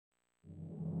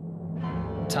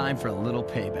Time for a little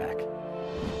payback.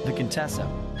 The Contessa,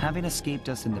 having escaped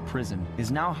us in the prison,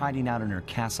 is now hiding out in her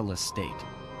castle estate.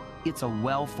 It's a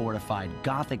well-fortified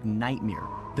Gothic nightmare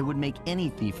that would make any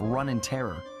thief run in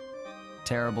terror.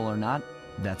 Terrible or not,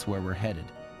 that's where we're headed.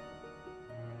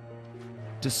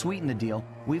 To sweeten the deal,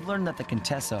 we've learned that the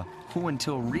Contessa, who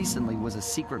until recently was a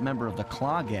secret member of the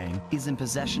Claw Gang, is in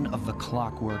possession of the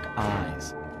Clockwork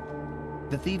Eyes.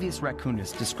 The Thieves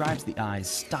Raccoonist describes the eyes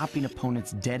stopping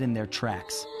opponents dead in their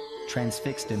tracks,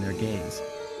 transfixed in their gaze.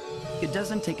 It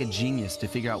doesn't take a genius to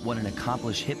figure out what an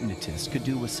accomplished hypnotist could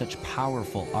do with such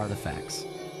powerful artifacts.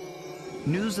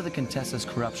 News of the Contessa's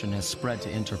corruption has spread to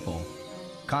Interpol.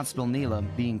 Constable Neela,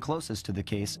 being closest to the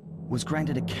case, was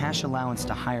granted a cash allowance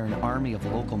to hire an army of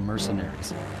local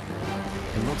mercenaries.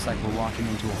 It looks like we're walking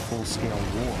into a full-scale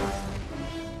war.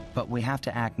 But we have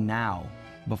to act now,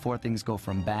 before things go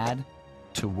from bad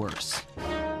to worse.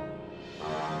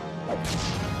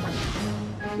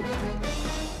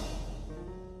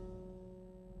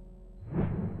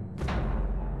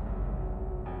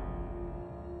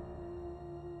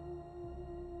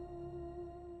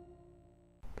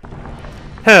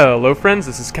 Hello friends,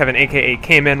 this is Kevin aka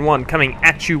K-Man1 coming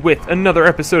at you with another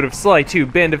episode of Sly 2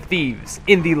 Band of Thieves.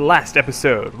 In the last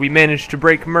episode, we managed to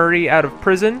break Murray out of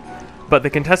prison, but the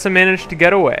Contessa managed to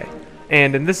get away.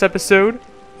 And in this episode,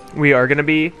 we are going to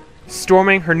be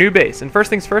storming her new base. And first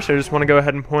things first, I just want to go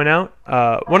ahead and point out,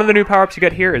 one of the new power-ups you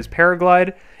get here is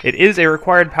Paraglide. It is a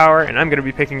required power, and I'm going to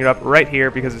be picking it up right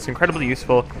here because it's incredibly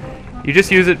useful. You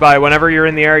just use it by whenever you're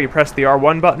in the air, you press the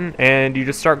R1 button, and you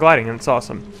just start gliding, and it's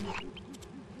awesome.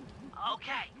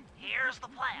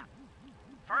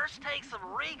 First, take some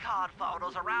recon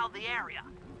photos around the area.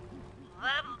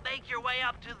 Then make your way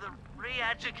up to the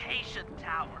re-education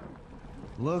tower.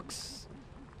 Looks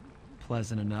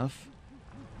pleasant enough.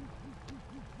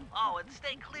 Oh, and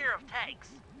stay clear of tanks.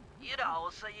 You know,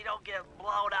 so you don't get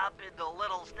blown up into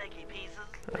little sticky pieces.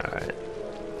 Alright.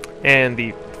 And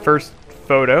the first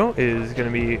photo is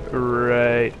going to be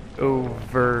right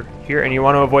over here. And you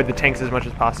want to avoid the tanks as much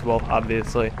as possible,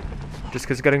 obviously. Just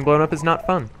because getting blown up is not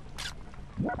fun.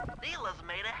 Neela's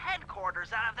made a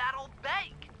headquarters out of that old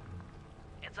bank.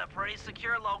 It's a pretty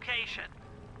secure location.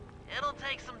 It'll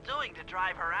take some doing to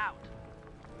drive her out.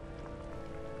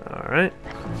 Alright.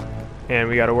 And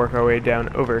we gotta work our way down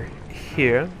over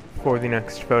here for the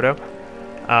next photo.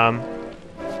 The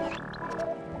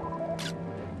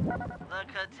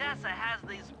Contessa has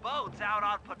these boats out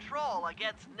on patrol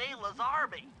against Neela's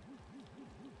army.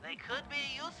 They could be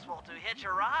useful to hitch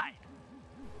a ride.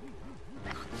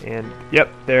 And,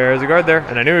 yep, there's a guard there,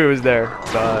 and I knew he was there,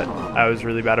 but I was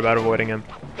really bad about avoiding him.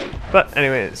 But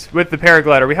anyways, with the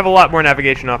paraglider, we have a lot more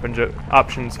navigation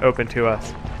options open to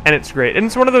us, and it's great. And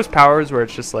it's one of those powers where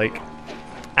it's just like,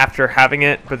 after having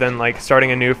it, but then like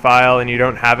starting a new file and you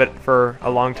don't have it for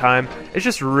a long time, it's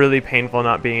just really painful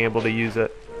not being able to use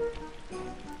it.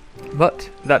 But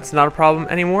that's not a problem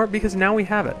anymore, because now we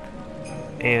have it.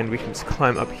 And we can just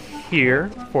climb up here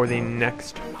for the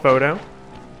next photo.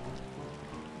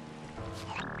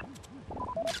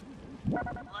 The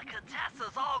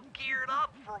Contessa's all geared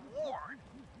up for war.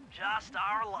 Just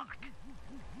our luck.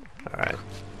 Alright.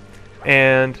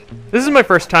 And this is my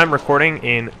first time recording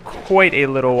in quite a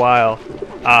little while.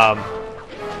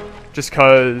 Just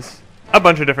because a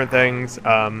bunch of different things,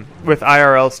 with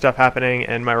IRL stuff happening,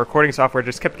 and my recording software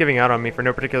just kept giving out on me for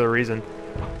no particular reason.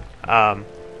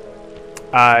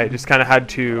 I just kind of had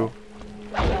to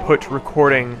put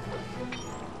recording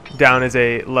down as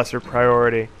a lesser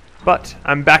priority. But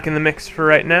I'm back in the mix for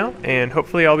right now, and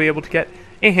hopefully I'll be able to get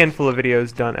a handful of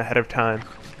videos done ahead of time,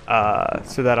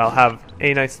 so that I'll have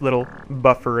a nice little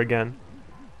buffer again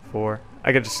for...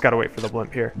 I just gotta wait for the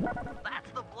blimp here. That's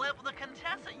the blimp the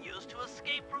Contessa used to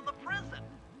escape from the prison.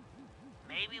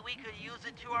 Maybe we could use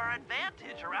it to our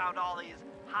advantage around all these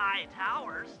high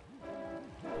towers.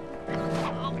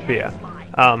 But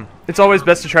yeah, it's always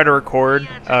best to try to record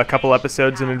a couple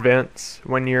episodes in advance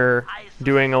when you're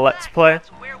doing a Let's Play,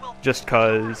 just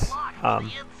because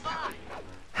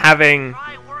having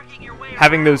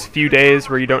those few days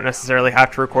where you don't necessarily have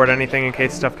to record anything in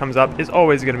case stuff comes up is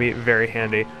always going to be very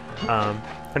handy.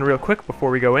 And real quick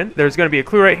before we go in, there's going to be a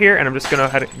clue right here, and I'm just going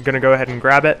to go ahead and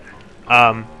grab it.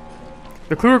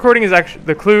 The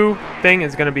clue thing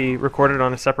is going to be recorded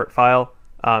on a separate file.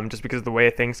 Just because of the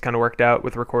way things kind of worked out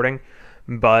with recording,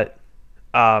 but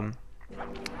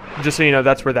just so you know,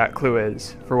 that's where that clue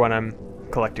is for when I'm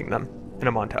collecting them in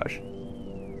a montage.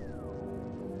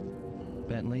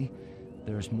 Bentley,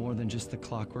 there's more than just the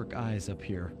Clockwork Eyes up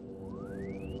here.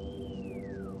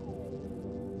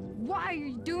 Why are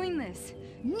you doing this?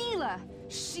 Neela!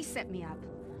 She set me up.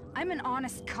 I'm an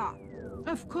honest cop.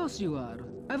 Of course you are.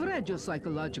 I've read your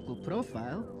psychological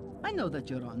profile. I know that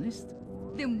you're honest.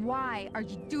 Then why are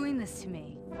you doing this to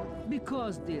me?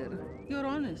 Because, dear, you're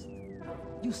honest.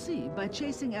 You see, by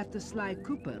chasing after Sly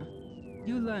Cooper,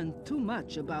 you learned too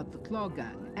much about the Claw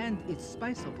Gang and its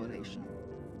spice operation.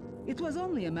 It was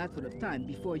only a matter of time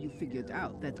before you figured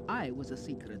out that I was a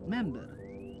secret member.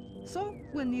 So,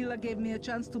 when Neela gave me a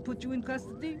chance to put you in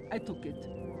custody, I took it.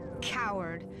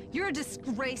 Coward. You're a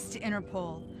disgrace to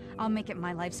Interpol. I'll make it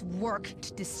my life's work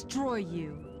to destroy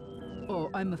you. Oh,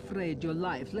 I'm afraid your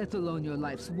life, let alone your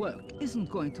life's work, isn't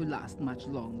going to last much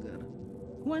longer.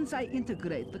 Once I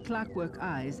integrate the clockwork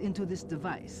eyes into this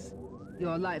device,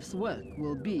 your life's work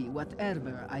will be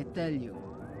whatever I tell you.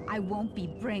 I won't be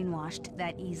brainwashed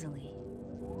that easily.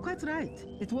 Quite right.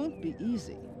 It won't be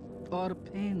easy. Or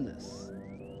painless.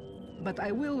 But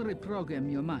I will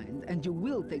reprogram your mind, and you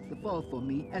will take the fall for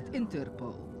me at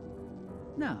Interpol.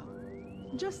 Now,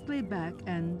 just lay back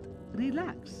and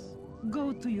relax.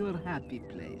 Go to your happy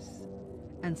place.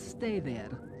 And stay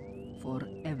there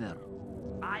forever.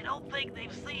 I don't think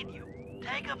they've seen you.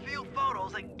 Take a few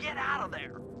photos and get out of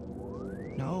there.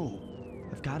 No.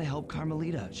 I've got to help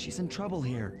Carmelita. She's in trouble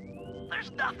here.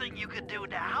 There's nothing you can do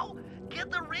now. Get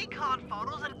the recon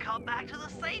photos and come back to the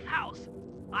safe house.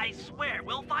 I swear,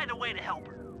 we'll find a way to help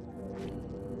her.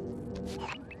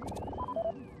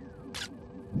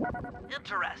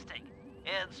 Interesting.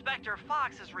 Inspector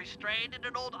Fox is restrained in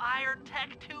an old Iron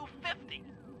Tech 250.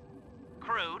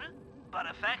 Crude, but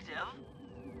effective.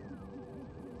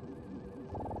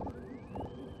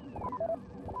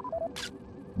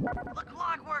 The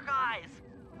clockwork eyes!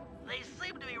 They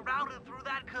seem to be routed through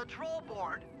that control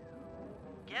board.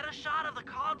 Get a shot of the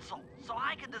console so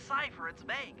I can decipher its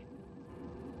make.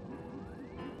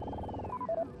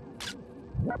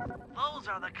 Those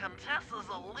are the Contessa's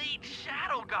elite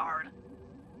shadow guard.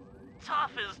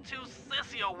 Tough is too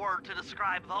sissy a word to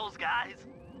describe those guys.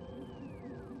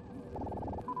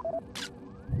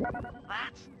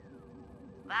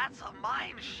 That's a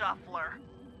mind shuffler.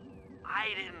 I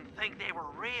didn't think they were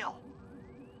real.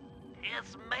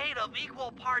 It's made of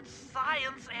equal parts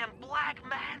science and black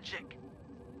magic.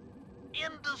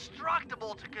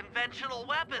 Indestructible to conventional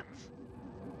weapons.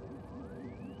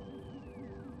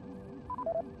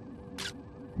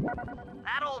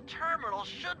 That old terminal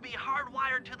should be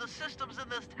hardwired to the systems in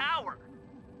this tower.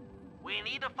 We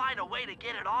need to find a way to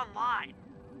get it online.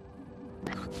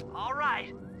 All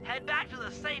right, head back to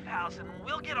the safe house and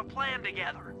we'll get a plan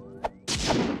together.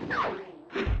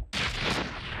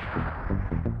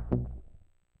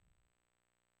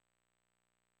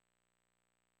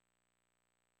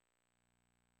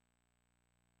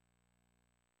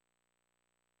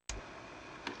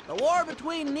 The war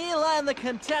between Neela and the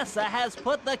Contessa has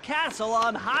put the castle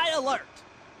on high alert.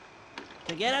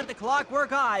 To get at the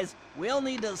clockwork eyes, we'll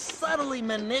need to subtly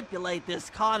manipulate this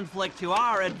conflict to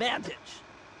our advantage.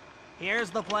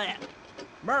 Here's the plan.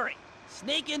 Murray,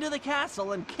 sneak into the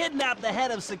castle and kidnap the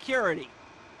head of security.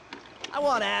 I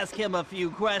want to ask him a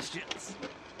few questions.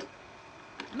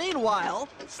 Meanwhile,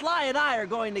 Sly and I are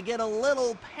going to get a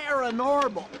little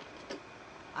paranormal.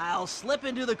 I'll slip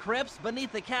into the crypts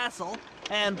beneath the castle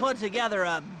and put together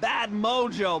a bad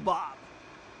mojo bomb.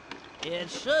 It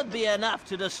should be enough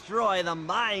to destroy the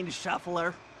mind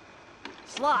shuffler.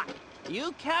 Sly,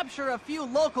 you capture a few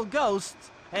local ghosts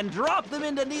and drop them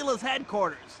into Neela's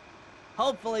headquarters.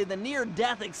 Hopefully the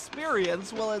near-death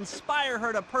experience will inspire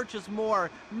her to purchase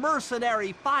more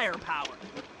mercenary firepower.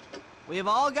 We've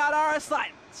all got our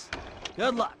assignments.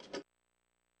 Good luck.